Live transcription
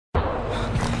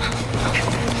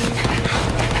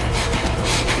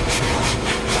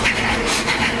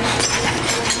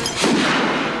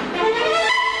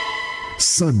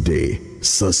Sunday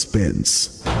suspense,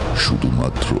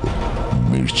 শুধুমাত্র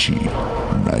মির্চি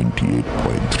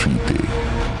 98.3-তে।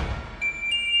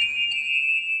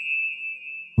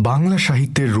 বাংলা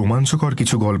সাহিত্যের রোমাঞ্চকর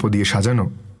কিছু গল্প দিয়ে সাজানো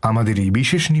আমাদের এই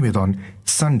বিশেষ নিবেদন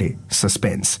সানডে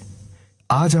সাসপেন্স।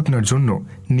 আজ আপনার জন্য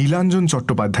নীলাঞ্জন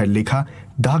চট্টোপাধ্যায়ের লেখা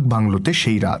ডাকবাংলোতে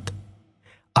সেই রাত।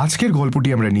 আজকের গল্পটি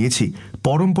আমরা নিয়েছি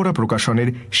পরম্পরা প্রকাশনের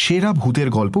সেরা ভূতের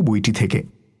গল্প বইটি থেকে।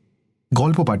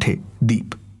 গল্প পাঠে দীপ,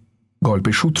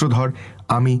 গল্পের সূত্রধর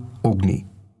আমি অগ্নি।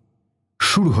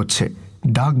 শুরু হচ্ছে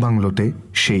ডাকবাংলোতে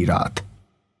সেই রাত।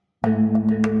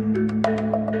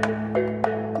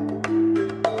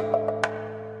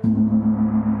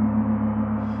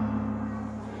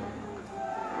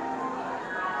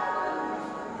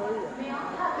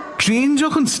 ট্রেন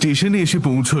যখন স্টেশনে এসে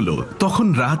পৌঁছলো তখন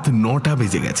রাত 9টা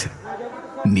বেজে গেছে।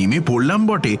 নেমে পড়লাম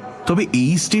বটে, তবে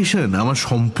এই স্টেশন আমার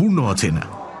সম্পূর্ণ অচেনা।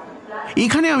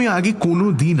 এখানে আমি আগে কোনো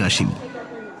দিন আসিনি।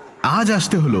 আজ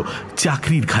আসতে হলো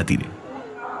চাকরির খাতিরে।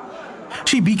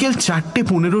 সেই বিকেল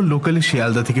 4:15 লোকালে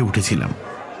শিয়ালদা থেকে উঠেছিলাম।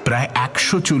 প্রায়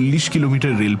 140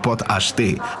 কিলোমিটার রেলপথ আসতে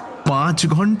 5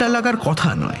 ঘন্টা লাগার কথা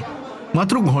নয়,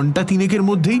 মাত্র ঘন্টা 3-এর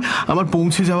মধ্যেই আমার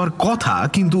পৌঁছে যাওয়ার কথা।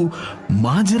 কিন্তু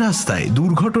মাঝ রাস্তায়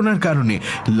দুর্ঘটনার কারণে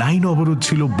লাইন অবরোধ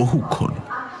ছিল বহুক্ষণ।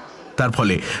 তার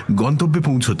ফলে গন্তব্যে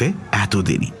পৌঁছতে এত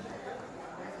দেরি।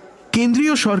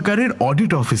 কেন্দ্রীয় সরকারের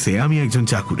অডিট অফিসে আমি একজন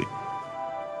চাকুরে।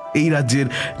 এই রাজ্যের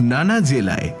নানা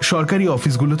জেলায় সরকারি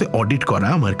অফিসগুলোতে অডিট করা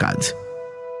আমার কাজ।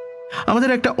 আমাদের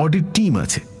একটা অডিট টিম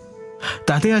আছে,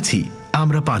 তাতে আছি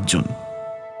আমরা 5 জন।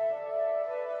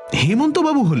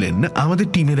 হেমন্তবাবু হলেন আমাদের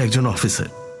টিমের একজন অফিসার।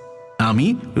 আমি,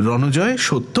 রণজয়,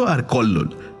 সত্য আর কল্লোল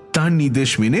তার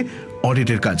নির্দেশ মেনে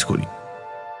অডিটের কাজ করি।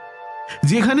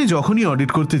 যেখানে যখনই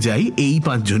অডিট করতে যাই এই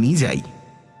 5 জনই যাই।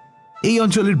 এই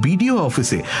অঞ্চলের বিডিও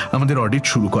অফিসে আমাদের অডিট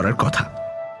শুরু করার কথা।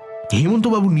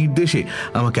 হেমন্তবাবুর নির্দেশে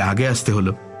আমাকে আগে আসতে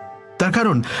হলো। তার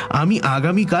কারণ আমি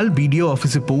আগামীকাল বিডিও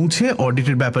অফিসে পৌঁছে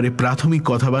অডিটের ব্যাপারে প্রাথমিক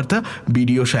কথাবার্তা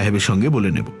বিডিও সাহেবের সঙ্গে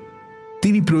বলে নেব।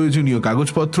 তিনি প্রয়োজনীয়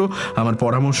কাগজপত্র আমার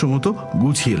পরামর্শ মতো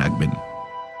গুছিয়ে রাখবেন।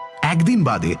 একদিন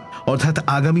বাদে, অর্থাৎ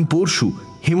আগামী পরশু,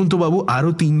 হেমন্তবাবু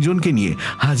আরো 3 জনকে নিয়ে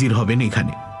হাজির হবেন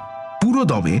এখানে। পুরো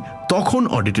দমে তখন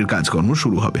অডিটের কাজকর্ম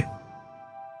শুরু হবে।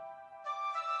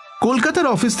 কলকাতার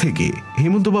অফিস থেকে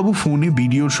হেমন্তবাবু ফোনে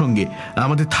বিডিওর সঙ্গে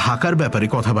আমাদের থাকার ব্যাপারে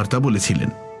কথাবার্তা বলেছিলেন।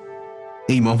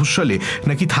 এই মফস্বলে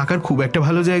নাকি থাকার খুব একটা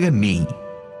ভালো জায়গা নেই।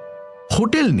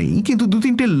 হোটেল নেই, কিন্তু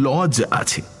 2-3টে লজ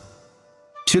আছে।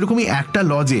 সেরকমই একটা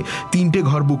লজে 3টে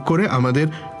ঘর বুক করে আমাদের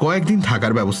কয়েকদিন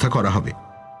থাকার ব্যবস্থা করা হবে।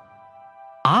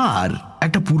 আর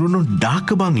একটা পুরনো ডাক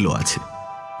বাংলো আছে।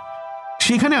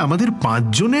 সেখানে আমাদের 5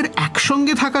 জনের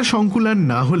একসঙ্গে থাকার সংকুলান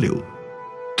না হলেও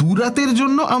 2 রাতের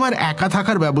জন্য আমার একা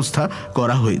থাকার ব্যবস্থা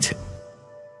করা হয়েছে।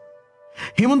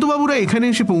 হেমন্তবাবুরা এখানে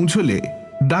এসে পৌঁছলে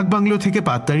ডাক বাংলো থেকে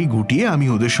পাত্তারি গুটিয়ে আমি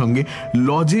ওদের সঙ্গে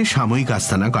লজে সাময়িক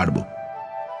আস্তানা কাটব।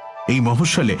 এই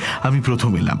মফস্বলে আমি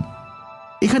প্রথম এলাম।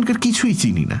 এখানকার কিছুই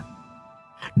চিনি না।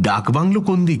 ডাক বাংলো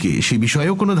কোন দিকে সে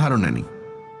বিষয়েও কোনো ধারণা নেই।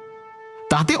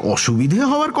 তাতে অসুবিধে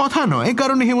হওয়ার কথা নয়,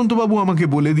 কারণ হেমন্তবাবু আমাকে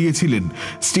বলে দিয়েছিলেন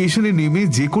স্টেশনে নেমে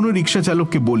যে কোনো রিক্সা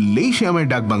চালককে বললেই সে আমায়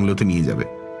ডাক বাংলোতে নিয়ে যাবে।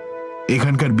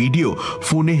 এখানকার বিডিও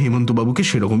ফোনে হেমন্তবাবুকে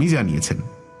সেরকমই জানিয়েছেন।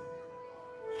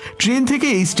 ট্রেন থেকে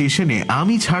এই স্টেশনে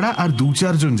আমি ছাড়া আর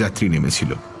 2-4 জন যাত্রী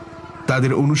নেমেছিল।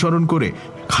 তাদের অনুসরণ করে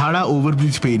খাড়া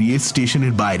ওভারব্রিজ পেরিয়ে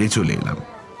স্টেশনের বাইরে চলে এলাম।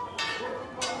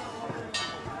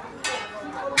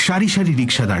 সারি সারি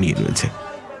রিক্সা দাঁড়িয়ে রয়েছে।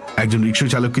 একজন রিক্সা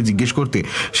চালককে জিজ্ঞেস করতে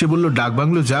সে বলল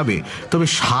ডাকবাংলো যাবে, তবে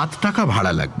 7 টাকা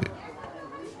ভাড়া লাগবে।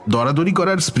 দরাদরি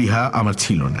করার স্পৃহা আমার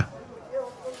ছিল না।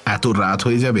 এত রাত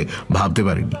হয়ে যাবে ভাবতে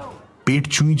পারিনি। পেট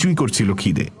চুই চুই করছিল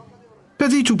খিদে,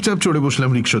 কাজেই চুপচাপ চড়ে বসলাম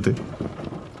রিক্সাতে।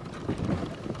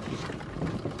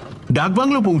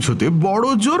 ডাকবাংলো পৌঁছতে বড়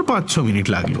জোর 5-6 মিনিট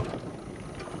লাগলো।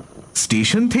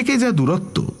 স্টেশন থেকে যা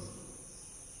দূরত্ব,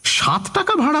 7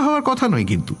 টাকা ভাড়া হওয়ার কথা নয়,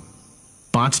 কিন্তু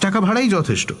 5 টাকা ভাড়াই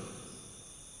যথেষ্ট।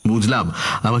 বুঝলাম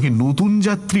আমাকে নতুন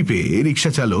যাত্রী পেয়ে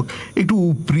রিক্সা চালক একটু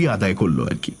উপরি আদায় করলো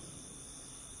আর কি।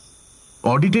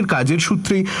 অডিটের কাজের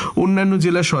সূত্রেই অন্যান্য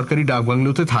জেলার সরকারি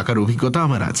ডাকবাংলোতে থাকার অভিজ্ঞতা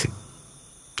আমার আছে।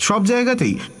 সব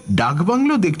জায়গাতেই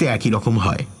ডাকবাংলো দেখতে একই রকম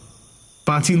হয়।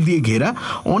 পাঁচিল দিয়ে ঘেরা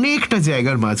অনেকটা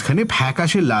জায়গার মাঝখানে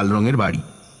ফ্যাকাশে লাল রঙের বাড়ি,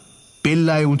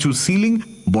 পেল্লায় উঁচু সিলিং,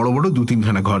 বড় বড়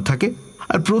 2-3খানা ঘর থাকে।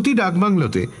 আর প্রতি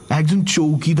ডাকবাংলোতে একজন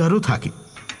চৌকিদারও থাকে।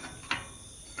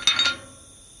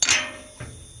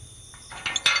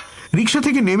 রিক্সা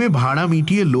থেকে নেমে ভাড়া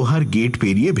মিটিয়ে লোহার গেট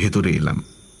পেরিয়ে ভেতরে এলাম।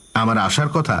 আমার আসার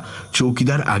কথা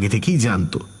চৌকিদার আগে থেকেই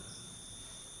জানত,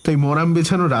 তাই মরাম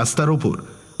বেছানো রাস্তার ওপর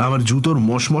আমার জুতোর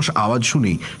মশমশ আওয়াজ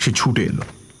শুনেই সে ছুটে এলো।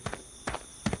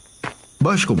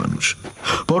 বয়স্ক মানুষ,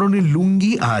 পরনে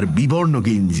লুঙ্গি আর বিবর্ণ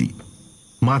গেঞ্জি,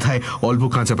 মাথায় অল্প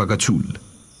কাঁচা পাকা চুল।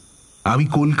 আমি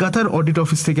কলকাতার অডিট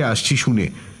অফিস থেকে আসছি শুনে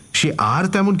সে আর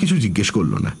তেমন কিছু জিজ্ঞেস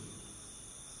করল না।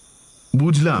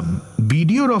 বুঝলাম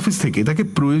বিডিওর অফিস থেকে তাকে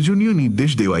প্রয়োজনীয়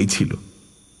নির্দেশ দেওয়াই ছিল।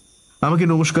 আমাকে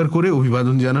নমস্কার করে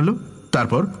অভিবাদন জানালো,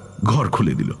 তারপর ঘর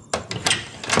খুলে দিল।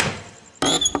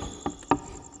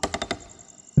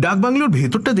 ডাকবাংলোর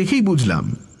ভেতরটা দেখেই বুঝলাম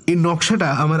এর নকশাটা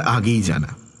আমার আগেই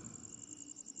জানা।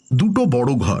 দুটো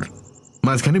বড় ঘর,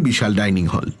 মাঝখানে বিশাল ডাইনিং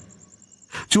হল।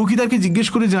 চৌকিদারকে জিজ্ঞেস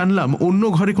করে জানলাম অন্য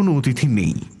ঘরে কোনো অতিথি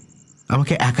নেই,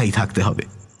 আমাকে একাই থাকতে হবে।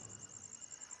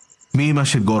 মে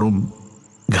মাসের গরম,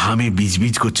 ঘামে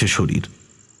বিজবিজ করছে শরীর।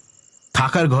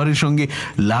 থাকার ঘরের সঙ্গে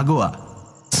লাগোয়া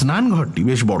স্নান ঘরটি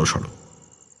বেশ বড়সড়।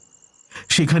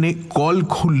 সেখানে কল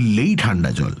খুললেই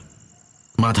ঠান্ডা জল,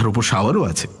 মাথার উপর শাওয়ারও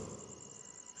আছে।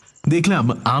 দেখলাম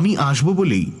আমি আসবো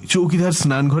বলেই চৌকিদার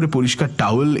স্নান ঘরে পরিষ্কার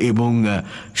টাওয়েল এবং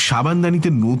সাবানদানিতে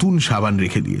নতুন সাবান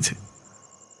রেখে দিয়েছে।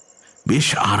 বেশ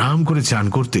আরাম করে চান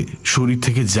করতে শরীর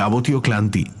থেকে যাবতীয়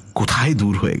ক্লান্তি কোথায়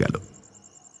দূর হয়ে গেল।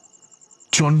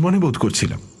 চনমনে বোধ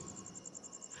করছিলাম।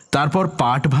 তারপর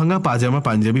পাট ভাঙা পাজামা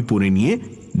পাঞ্জাবি পরে নিয়ে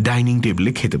ডাইনিং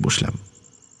টেবিলে খেতে বসলাম।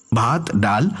 ভাত,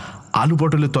 ডাল, আলু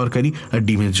পটলের তরকারি আর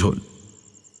ডিমের ঝোল।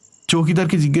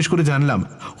 চৌকিদারকে জিজ্ঞেস করে জানলাম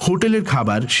হোটেলের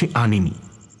খাবার সে আনেনি,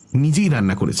 নিজেই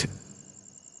রান্না করেছে।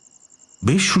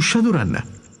 বেশ সুস্বাদু রান্না।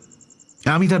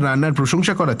 আমি তার রান্নার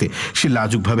প্রশংসা করাতে সে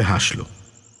লাজুকভাবে হাসল।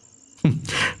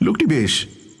 লোকটি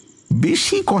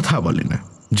বেশি কথা বলে না,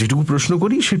 যেটুকু প্রশ্ন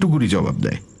করি সেটুকুরই জবাব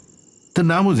দেয়। তার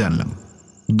নামও জানলাম,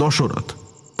 দশরথ,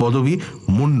 পদবী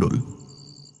মণ্ডল।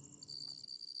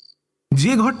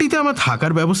 যে ঘরটিতে আমার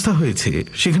থাকার ব্যবস্থা হয়েছে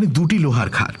সেখানে দুটি লোহার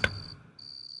খাট।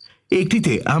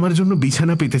 একটিতে আমার জন্য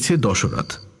বিছানা পেতেছে দশরথ,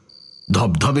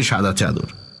 ধবধবে সাদা চাদর,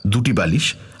 দুটি বালিশ,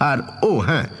 আর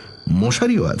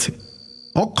মশারিও আছে,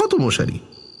 অক্ষত মশারি।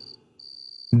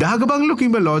 ডাকবাংলো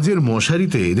কিংবা লজের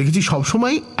মশারিতে দেখেছি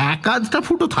সবসময় এক আধটা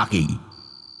ফুটো থাকেই।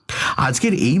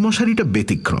 আজকের এই মশারিটা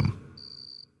ব্যতিক্রম।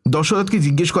 দশরথকে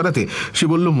জিজ্ঞেস করাতে সে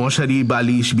বলল মশারি,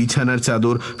 বালিশ, বিছানার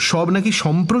চাদর সব নাকি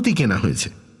সম্প্রতি কেনা হয়েছে।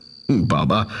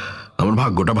 বাবা, আমার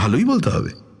ভাগ্যটা ভালোই বলতে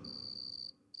হবে।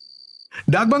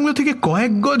 ডাকবাংলো থেকে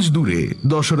কয়েক গজ দূরে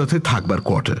দশরথের থাকবার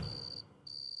কোয়ার্টার।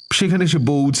 সেখানে সে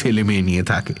বউ ছেলে মেয়ে নিয়ে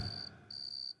থাকে।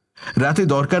 রাতে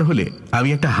দরকার হলে আমি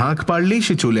একটা হাঁক পারলেই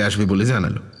সে চলে আসবে বলে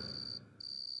জানালো।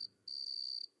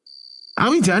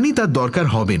 আমি জানি তার দরকার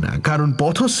হবে না, কারণ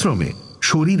পথশ্রমে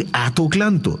শরীর এত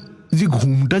ক্লান্ত যে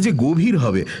ঘুমটা যে গভীর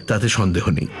হবে তাতে সন্দেহ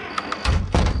নেই।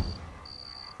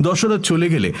 দশরথ চলে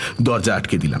গেলে দরজা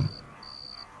আটকে দিলাম।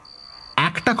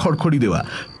 একটা খড়খড়ি দেওয়া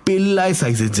পেল্লায়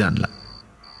সাইজের জানলা,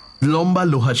 লম্বা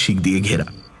লোহার শিক দিয়ে ঘেরা।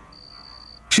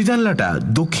 সে জানলাটা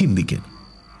দক্ষিণ দিকে,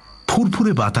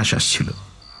 ফুরফুরে বাতাস আসছিল।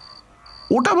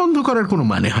 ওটা বন্ধ করার কোনো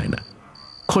মানে হয় না,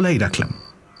 খোলাই রাখলাম।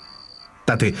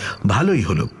 তাতে ভালোই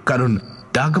হলো, কারণ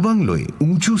ডাকবাংলোয়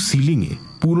উঁচু সিলিংয়ে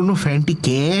পুরনো ফ্যানটি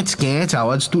ক্যাঁচ ক্যাঁচ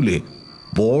আওয়াজ তুলে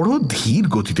বড় ধীর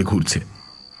গতিতে ঘুরছে।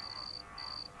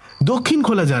 দক্ষিণ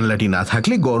খোলা জানলাটি না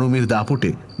থাকলে গরমের দাপটে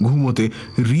ঘুমোতে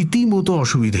রীতিমতো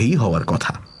অসুবিধেই হওয়ার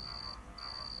কথা।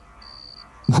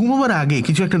 ঘুমোবার আগে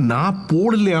কিছু একটা না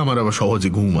পড়লে আমার আবার সহজে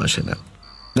ঘুম আসে না।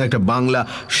 একটা বাংলা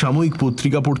সাময়িক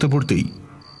পত্রিকা পড়তে পড়তেই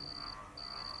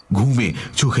ঘুমে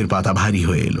চোখের পাতা ভারী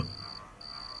হয়ে এলো।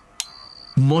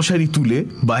 মশারি তুলে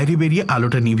বাইরে বেরিয়ে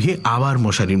আলোটা নিভিয়ে আবার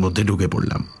মশারির মধ্যে ঢুকে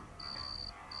পড়লাম।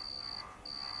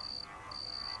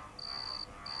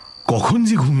 কখন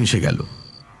যে ঘুম এসে গেল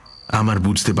আমার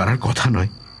বুঝতে পারার কথা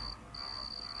নয়।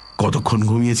 কতক্ষণ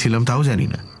ঘুমিয়েছিলাম তাও জানি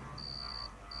না।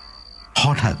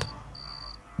 হঠাৎ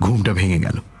ঘুমটা ভেঙে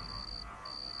গেল।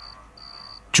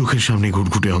 চোখের সামনে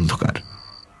ঘুটঘুটে অন্ধকার,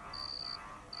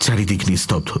 চারিদিক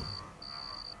নিস্তব্ধ,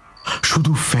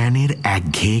 শুধু ফ্যানের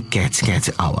একঘেয়ে ক্যাচ ক্যাচ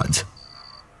আওয়াজ।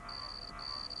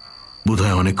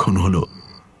 বোধহয় অনেকক্ষণ হলো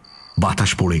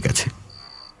বাতাস পড়ে গেছে।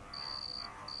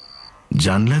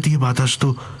 জানলা দিয়ে বাতাস তো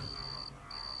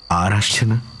আর আসছে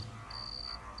না।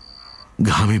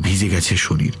 ঘামে ভিজে গেছে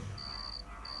শরীর।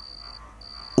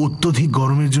 অত্যধিক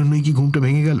গরমের জন্যই কি ঘুমটা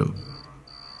ভেঙে গেল,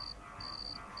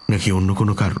 নাকি অন্য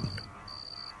কোনো কারণ?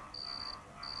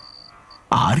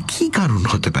 আর কি কারণ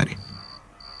হতে পারে?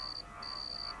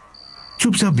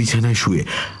 চুপচাপ বিছানায় শুয়ে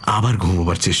আবার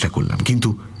ঘুমোবার চেষ্টা করলাম, কিন্তু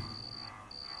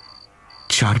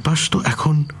চারপাশ তো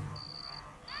এখন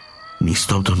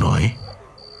নিস্তব্ধ নয়।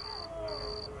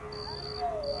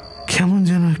 কেমন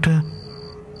যেন একটা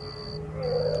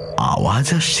আওয়াজ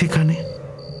আসছে কানে,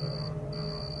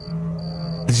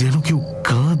 যেন কেউ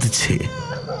কাঁদছে।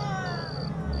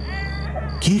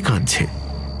 কে কাঁদছে?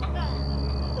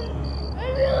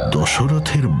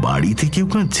 দশরথের বাড়িতে কেউ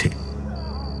কাঁদছে?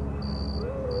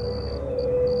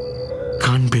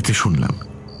 কান পেতে শুনলাম।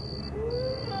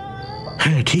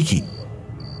 হ্যাঁ, ঠিকই,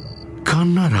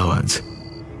 কান্নার আওয়াজ।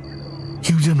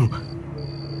 কেউ যেন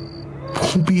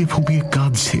ফুঁপিয়ে ফুঁপিয়ে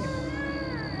কাঁদছে।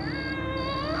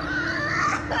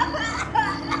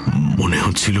 মনে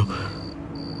হচ্ছিল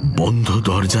বন্ধ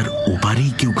দরজার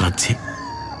ওপারেই কেউ কাঁদছে।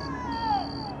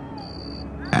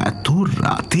 এত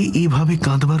রাতে এভাবে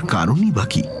কাঁদবার কারণই বা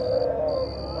কি?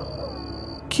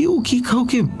 কেউ কি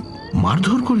কাউকে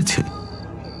মারধর করেছে?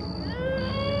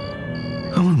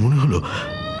 আমার মনে হলো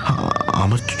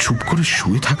আমার চুপ করে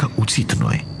শুয়ে থাকা উচিত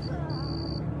নয়।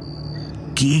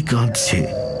 কে কাঁদছে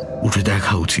উঠে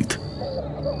দেখা উচিত।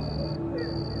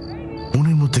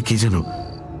 মনের মধ্যে কে যেন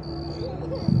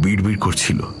বিড়বিড়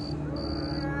করছিল,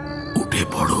 উঠে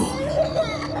পড়ো,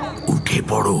 উঠে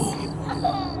পড়ো,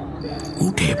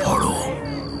 উঠে পড়ো।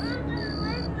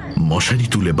 মশারি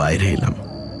তুলে বাইরে এলাম।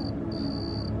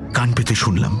 কান পেতে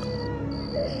শুনলাম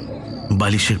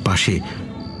বালিশের পাশে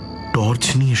টর্চ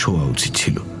নিয়ে শোয়া উচিত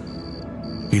ছিল,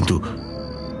 কিন্তু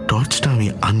টর্চটা আমি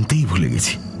আনতেই ভুলে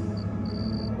গেছি।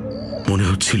 মনে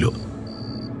হচ্ছিল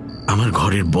আমার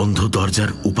ঘরের বন্ধ দরজার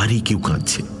ওপারেই কেউ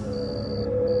কাঁদছে।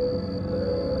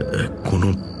 কোনো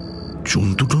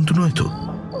জন্তু টন্তু নয় তো?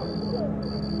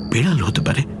 বেড়াল হতে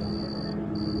পারে?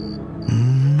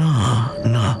 না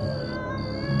না,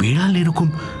 বেড়াল এরকম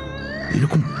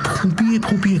এরকম ফুঁপিয়ে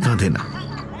ফুঁপিয়ে কাঁদে না।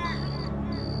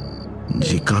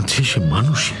 যে কাঁদছে সে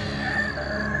মানুষই।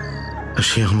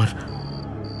 সে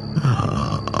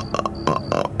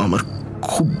আমার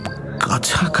খুব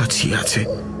কাছাকাছি আছে।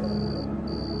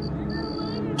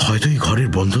 হয়তো এই ঘরের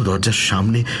বন্ধ দরজার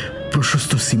সামনে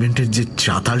প্রশস্ত সিমেন্টের যে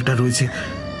চাতালটা রয়েছে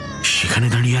সেখানে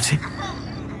দাঁড়িয়ে আছে।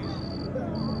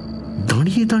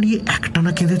 দাঁড়িয়ে দাঁড়িয়ে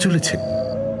একটানা কেঁদে চলেছে।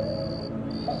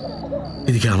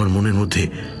 এদিকে আমার মনের মধ্যে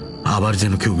আবার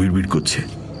যেন কেউ বিড়বিড় করছে,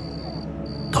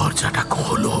 দরজাটা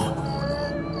খোলো,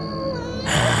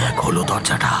 হ্যাঁ খোলো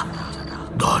দরজাটা,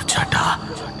 দরজাটা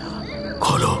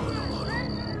খোলো।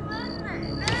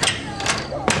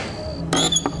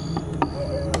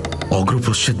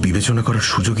 অগ্রপশ্চাৎ বিবেচনা করার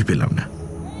সুযোগই পেলাম না।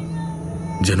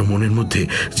 যেন মনের মধ্যে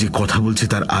যে কথা বলছে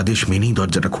তার আদেশ মেনেই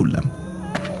দরজাটা খুললাম।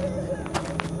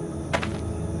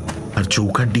 আর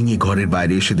চৌকাঠ ডিঙিয়ে ঘরের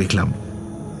বাইরে এসে দেখলাম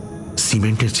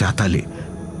সিমেন্টের চাতালে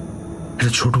একটা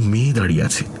ছোট মেয়ে দাঁড়িয়ে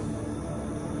আছে।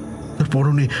 তার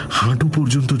পরনে হাঁটু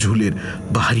পর্যন্ত ঝুলের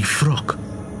বাহারি ফ্রক,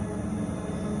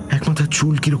 এক মাথার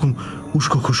চুল কিরকম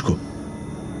উস্কো খুস্কো,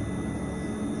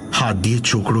 হাত দিয়ে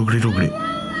চোখ রগড়ে রগড়ে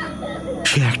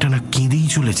সে একটানা কেঁদেই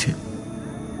চলেছে।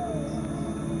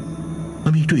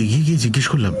 আমি একটু এগিয়ে গিয়ে জিজ্ঞেস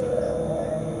করলাম,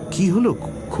 কি হলো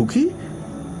খুকি,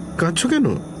 কাঁদছো কেন?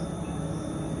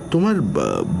 তোমার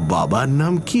বাবার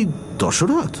নাম কি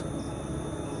দশরথ?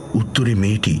 উত্তরে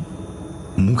মেয়েটি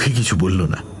মুখে কিছু বলল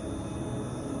না,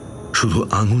 শুধু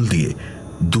আঙুল দিয়ে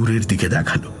দূরের দিকে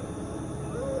দেখালো।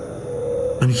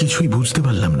 আমি কিছুই বুঝতে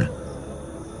পারলাম না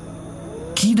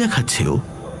কি দেখাচ্ছে ও।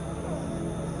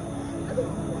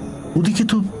 ওদিকে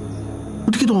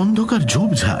তো অন্ধকার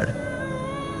ঝোপঝাড়,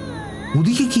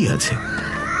 ওদিকে কি আছে?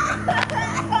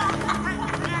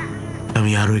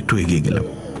 আমি আরো একটু এগিয়ে গেলাম।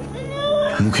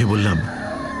 মুখে বললাম,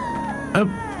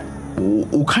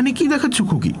 ওখানে কি দেখাচ্ছ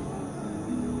খুকি?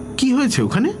 কি হয়েছে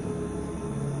ওখানে?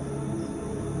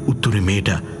 উত্তরে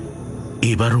মেয়েটা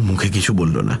এবারও মুখে কিছু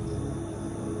বলল না।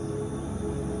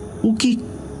 ও কি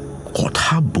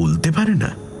কথা বলতে পারে না?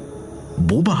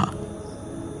 বোবা।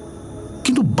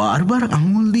 কিন্তু বারবার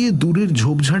আঙুল দিয়ে দূরের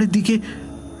ঝোপঝাড়ের দিকে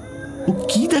ও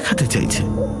কি দেখাতে চাইছে?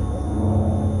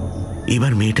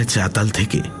 এবার মেয়েটা চাতাল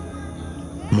থেকে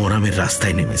মোরামের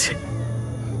রাস্তায় নেমেছে।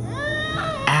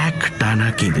 এক টানা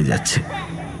কেঁদে যাচ্ছে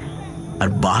আর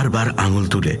বারবার আঙুল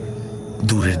তুলে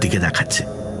দূরের দিকে দেখাচ্ছে।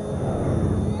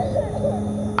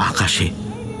 আকাশে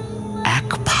এক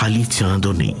ফালি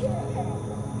চাঁদও নেই।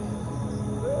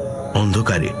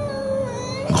 অন্ধকারে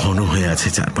ঘন হয়ে আছে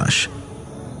চারপাশ।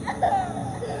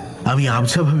 আমি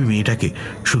আবছাভাবে মেয়েটাকে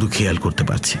শুধু খেয়াল করতে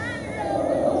পারছি।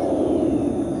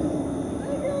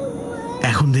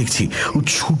 এখন দেখছি ও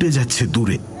ছুটে যাচ্ছে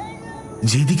দূরে,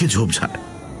 যেদিকে ঝোপঝাড়।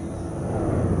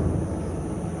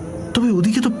 তবে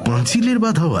ওদিকে তো পাঁচিলের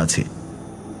বাধাও আছে।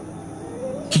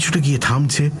 কিছুটা গিয়ে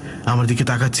থামছে, আমার দিকে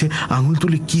তাকাচ্ছে, আঙুল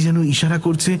তুলে কি যেন ইশারা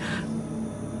করছে,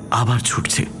 আবার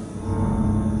ছুটছে।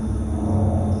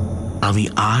 আমি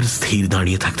আর স্থির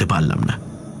দাঁড়িয়ে থাকতে পারলাম না।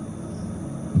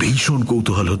 ভীষণ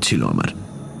কৌতূহল হচ্ছিল আমার।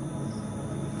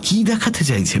 কি দেখাতে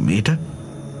চাইছে মেয়েটা?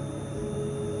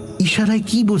 ইশারায়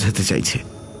কি বোঝাতে চাইছে?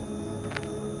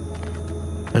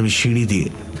 আমি সিঁড়ি দিয়ে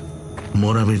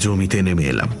মোরামের জমিতে নেমে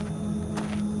এলাম।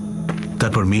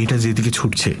 তারপর মেয়েটা যেদিকে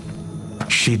ছুটছে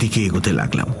সেদিকে এগোতে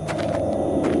লাগলাম।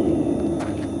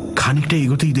 খানিকটা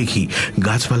এগোতেই দেখি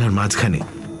গাছপালার মাঝখানে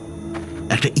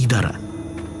একটা ইদারা।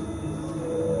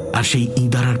 আর সেই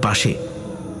ইঁদারার পাশে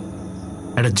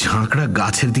একটা ঝাঁকড়া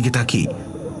গাছের দিকে তাকিয়ে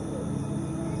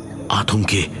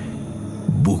আতঙ্কে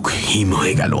বুক হিম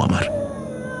হয়ে গেল আমার।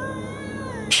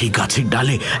 সেই গাছের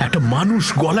ডালে একটা মানুষ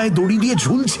গলায় দড়ি দিয়ে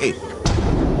ঝুলছে।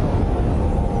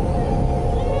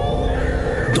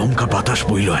 দমকা বাতাস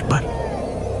বইল একবার,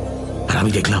 আর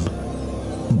আমি দেখলাম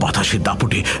বাতাসের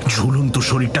দাপটে ঝুলন্ত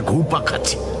শরীরটা ঘুরপাক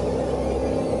খাচ্ছে।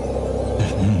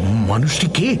 মানুষটি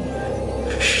কে?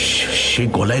 সে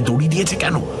গলায় দড়ি দিয়েছে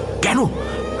কেন? কেন?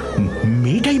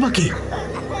 মেয়েটাই বা কে?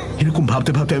 এরকম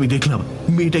ভাবতে ভাবতে আমি দেখলাম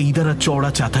মেয়েটা ইঁদারার চওড়া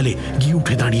চাতালে গিয়ে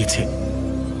উঠে দাঁড়িয়েছে।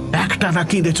 একটানা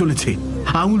কেঁদে চলেছে,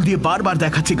 আঙুল দিয়ে বারবার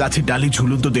দেখাচ্ছে গাছের ডালে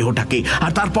ঝুলন্ত দেহটাকে।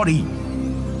 আর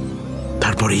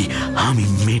তারপরেই আমি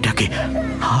মেয়েটাকে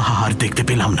আর দেখতে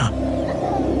পেলাম না।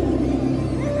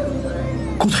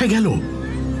 কোথায় গেল?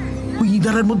 ওই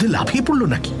ইঁদারার মধ্যে লাফিয়ে পড়লো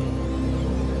নাকি?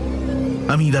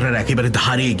 আমি ইঁদারার একেবারে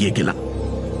ধারে এগিয়ে গেলাম,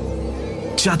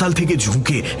 চাতাল থেকে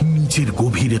ঝুঁকে নিচের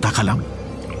গভীরে তাকালাম।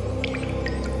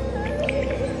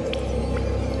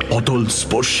 অতল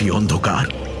স্পর্শী অন্ধকার,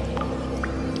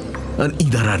 আর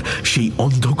ইঁদারার সেই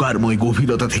অন্ধকারময়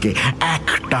গভীরতা থেকে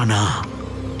একটানা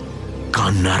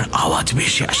কান্নার আওয়াজ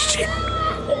ভেসে আসছে।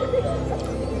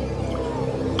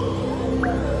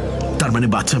 তার মানে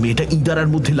বাচ্চা মেয়েটা ইঁদারার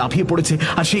মধ্যে লাফিয়ে পড়েছে,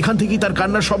 আর সেখান থেকেই তার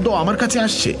কান্নার শব্দ আমার কাছে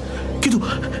আসছে।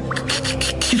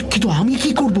 কিন্তু আমি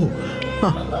কি করব?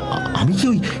 আমি কি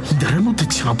ওই ইঁদারার মধ্যে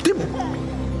ঝাঁপ দেব?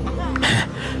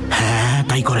 হ্যাঁ,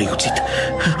 তাই করাই উচিত।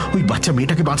 ওই বাচ্চা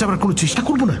মেয়েটাকে বাঁচাবার কোনো চেষ্টা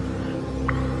করব না।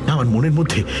 আমার মনের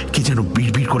মধ্যে কি যেন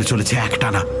বিড়বিড় করে চলেছে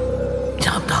একটানা,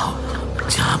 ঝাঁপ দাও,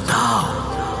 ঝাঁপ দাও,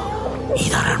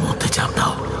 ইঁদারার মধ্যে ঝাঁপ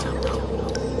দাও,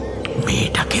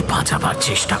 মেয়েটাকে বাঁচাবার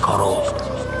চেষ্টা করো।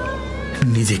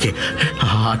 নিজেকে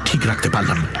ঠিক রাখতে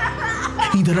পারলাম না।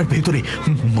 ইঁদারার ভেতরে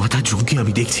মাথা ঝুঁকিয়ে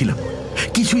আমি দেখছিলাম,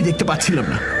 কিছুই দেখতে পাচ্ছিলাম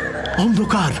না।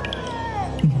 অন্ধকার,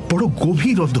 বড়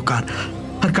গভীর অন্ধকার,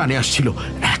 আর কানে আসছিল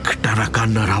একটানা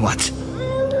কান্নার আওয়াজ।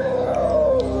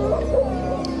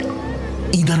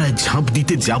 ইঁদারায় ঝাঁপ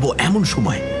দিতে যাব এমন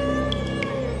সময়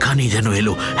কানে যেন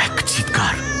এলো এক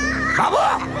চিৎকার, বাবু,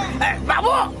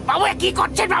 বাবু, বাবু, কি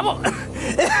করছেন বাবু?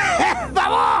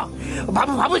 বাবু,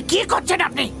 বাবু, বাবু, কি করছেন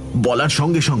আপনি? বলার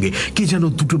সঙ্গে সঙ্গে কে যেন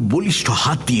দুটো বলিষ্ঠ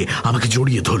হাত দিয়ে আমাকে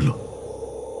জড়িয়ে ধরল,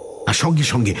 আর সঙ্গে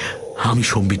সঙ্গে আমি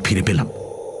সম্বিত ফিরে পেলাম।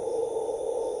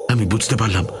 আমি বুঝতে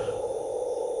পারলাম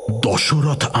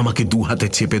দশরথ আমাকে দু হাতে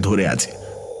চেপে ধরে আছে,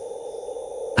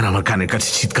 আর আমার কানের কাছে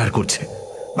চিৎকার করছে,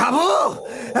 বাবু,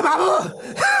 বাবু,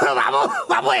 বাবু,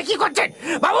 বাবু, কি করছেন?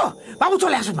 বাবু, বাবু,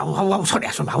 চলে আসুন বাবু, বাবু, বাবু, চলে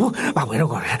আসুন বাবু, বাবু,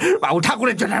 এরকম বাবু,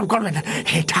 ঠাকুরের জন্য এরকম করবেন না।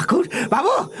 হে ঠাকুর,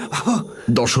 বাবু, বাবু।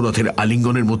 দশরথের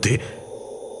আলিঙ্গনের মধ্যে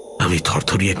আমি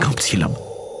থরথরিয়ে কাঁপছিলাম।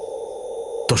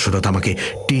 দশরথ আমাকে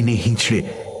টেনে হিঁচড়ে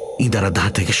ইঁদারা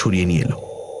ধার থেকে সরিয়ে নিয়ে এলো।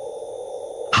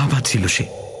 হাঁপাচ্ছিল সে,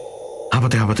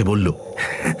 হাঁপাতে হাঁপাতে বলল,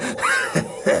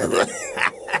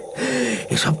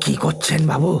 এসব কি করছেন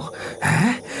বাবু?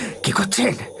 হ্যাঁ, কি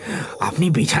করছেন আপনি?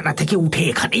 বিছানা থেকে উঠে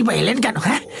এখানেই বা এলেন কেন?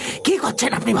 হ্যাঁ, কি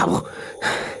করছেন আপনি বাবু?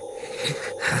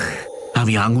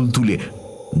 আমি আঙুল তুলে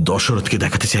দশরথকে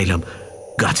দেখাতে চাইলাম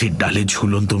গাছের ডালে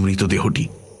ঝুলন্ত মৃতদেহটি।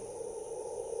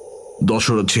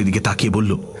 দশরথ সেদিকে তাকিয়ে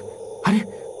বলল, আরে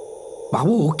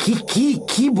বাবু, কি কি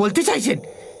কি বলতে চাইছেন?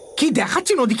 কি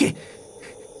দেখাচ্ছেন ওদিকে?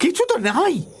 কিছু তো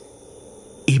নাই।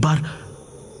 এবার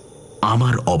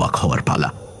আমার অবাক হওয়ার পালা।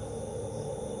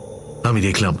 আমি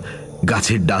দেখলাম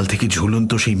গাছের ডাল থেকে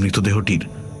ঝুলন্ত সেই মৃতদেহটির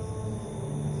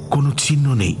কোনো চিহ্ন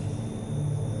নেই।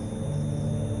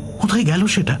 কোথায় গেল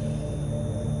সেটা?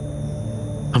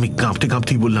 আমি কাঁপতে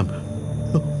কাঁপতেই বললাম,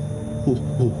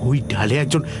 ওই ডালে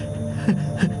একজন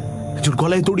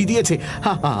গলায় দড়ি দিয়েছে।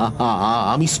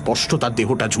 আমি স্পষ্ট তার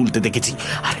দেহটা ঝুলতে দেখেছি,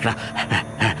 আর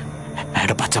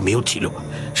একটা বাচ্চা মেয়েও ছিল।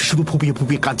 সে শুধু ফুপিয়ে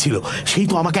ফুপিয়ে কাঁদছিল। সেই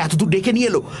তো আমাকে এতদূর ডেকে নিয়ে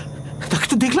এলো। তাকে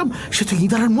তো দেখলাম সে তো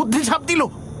ইঁদারার মধ্যে ঝাঁপ দিল।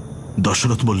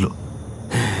 দশরথ বলল,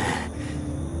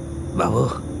 বাবু,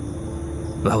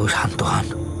 বাবু, শান্ত হন,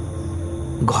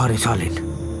 ঘরে চলেন,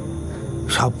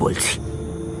 সব বলছি,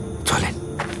 চলেন।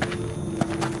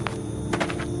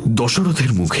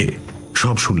 দশরথের মুখে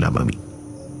সব শুনলাম আমি।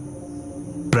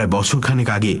 প্রায় বছরখানেক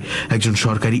আগে একজন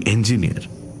সরকারি ইঞ্জিনিয়ার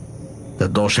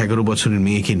তার 10-11 বছরের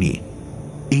মেয়েকে নিয়ে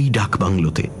এই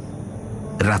ডাকবাংলোতে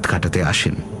রাত কাটাতে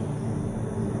আসেন।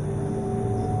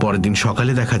 পরের দিন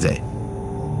সকালে দেখা যায়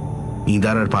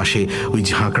ইঁদারার পাশে ওই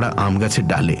ঝাঁকড়া আম গাছের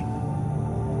ডালে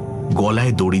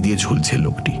গলায় দড়ি দিয়ে ঝুলছে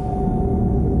লোকটি,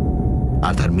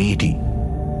 আর তার মেয়েটি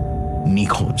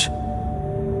নিখোঁজ।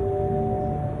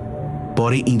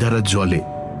 পরে ইঁদারার জলে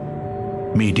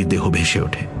মেয়েটির দেহ ভেসে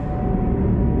ওঠে।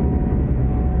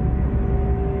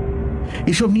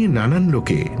 এসব নিয়ে নানান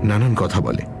লোকে নানান কথা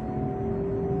বলে,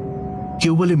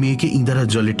 কেউ বলে মেয়েকে ইঁদারার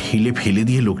জলে ঠেলে ফেলে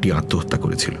দিয়ে লোকটি আত্মহত্যা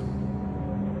করেছিল,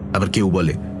 আবার কেউ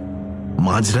বলে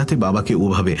মাঝরাতে বাবাকে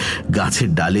ওভাবে গাছের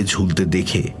ডালে ঝুলতে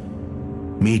দেখে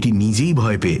মেয়েটি নিজেই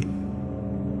ভয় পেয়ে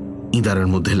ইঁদারার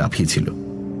মধ্যে লাফিয়েছিল।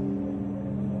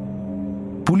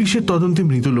 পুলিশের তদন্তে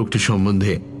মৃত লোকটির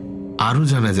সম্বন্ধে আরো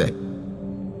জানা যায়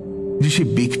যে সে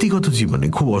ব্যক্তিগত জীবনে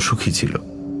খুব অসুখী ছিল,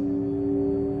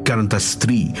 কারণ তার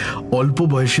স্ত্রী অল্প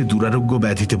বয়সে দুরারোগ্য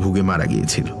ব্যাধিতে ভুগে মারা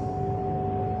গিয়েছিল।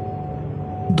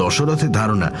 দশরথের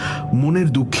ধারণা মনের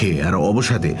দুঃখে আর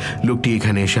অবসাদে লোকটি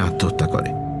এখানে এসে আত্মহত্যা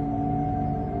করে,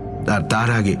 আর তার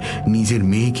আগে নিজের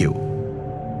মেয়েকেও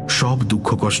সব দুঃখ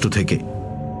কষ্ট থেকে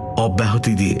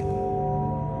অব্যাহতি দিয়ে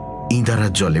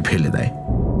ইঁদারার জলে ফেলে দেয়।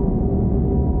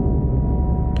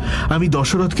 আমি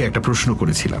দশরথকে একটা প্রশ্ন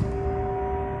করেছিলাম,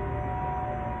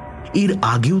 এর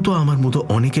আগেও তো আমার মতো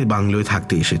অনেকের বাংলোয়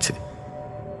থাকতে এসেছে,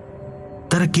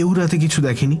 তারা কেউ রাতে কিছু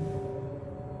দেখেনি?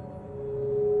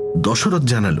 দশরথ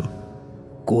জানালো,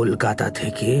 কলকাতা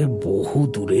থেকে বহু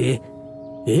দূরে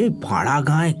এই পাড়া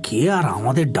গাঁয়ে কে আর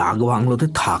আমাদের ডাক বাংলোতে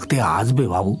থাকতে আসবে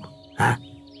বাবু? হ্যাঁ,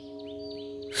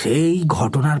 সেই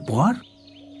ঘটনার পর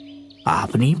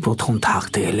আপনি প্রথম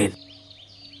থাকতে এলেন।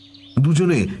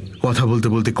 দুজনে কথা বলতে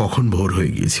বলতে কখন ভোর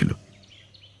হয়ে গিয়েছিল।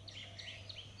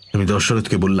 আমি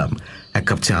দশরথকে বললাম এক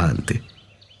কাপ চা আনতে।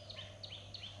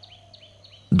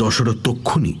 দশরথ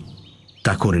তক্ষুনি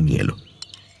তা করে নিয়ে এলো।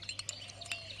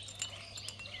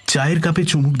 চায়ের কাপে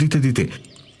চুমুক দিতে দিতে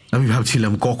আমি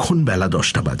ভাবছিলাম কখন বেলা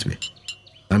 10টা বাজবে।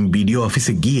 আমি বিডিও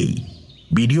অফিসে গিয়েই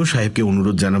বিডিও সাহেবকে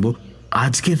অনুরোধ জানাবো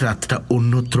আজকের রাতটা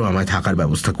অন্যত্র আমায় থাকার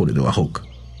ব্যবস্থা করে দেওয়া হোক,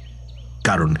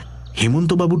 কারণ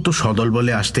হেমন্তবাবুর তো সদল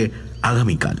বলে আসতে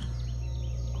আগামীকাল।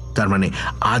 তার মানে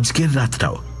আজকের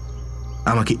রাতটাও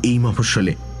আমাকে এই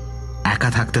মফস্বলে একা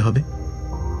থাকতে হবে।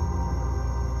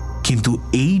 কিন্তু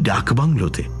এই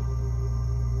ডাকবাংলোতে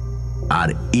আর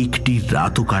একটি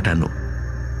রাতও কাটানো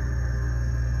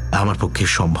আমার পক্ষে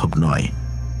সম্ভব নয়।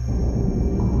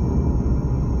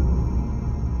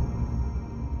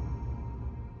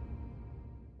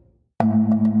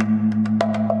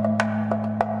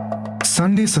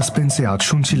 সানডে সাসপেন্সে আজ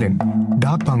শুনছিলেন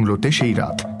ডাকবাংলোতে সেই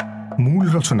রাত। মূল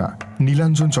রচনা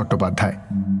নীলাঞ্জন চট্টোপাধ্যায়,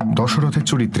 দশরথের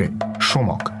চরিত্রে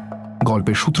সমক,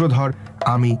 গল্পের সূত্রধর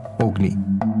আমি অগ্নি,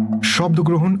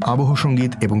 শব্দগ্রহণ, আবহ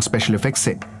সঙ্গীত এবং স্পেশাল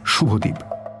এফেক্টসে শুভদীপ,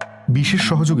 বিশেষ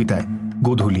সহযোগিতায়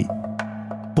গোধূলি,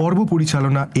 পর্ব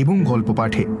পরিচালনা এবং গল্প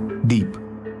পাঠে দীপ,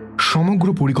 সমগ্র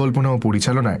পরিকল্পনা ও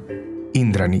পরিচালনায়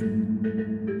ইন্দ্রাণী।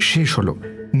 শেষ হল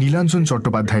নীলাঞ্জন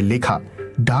চট্টোপাধ্যায়ের লেখা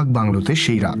ডাকবাংলোতে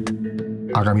সেই রাত।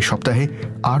 আগামী সপ্তাহে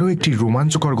আরও একটি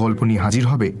রোমাঞ্চকর গল্প নিয়ে হাজির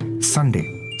হবে সানডে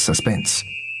সাসপেন্স।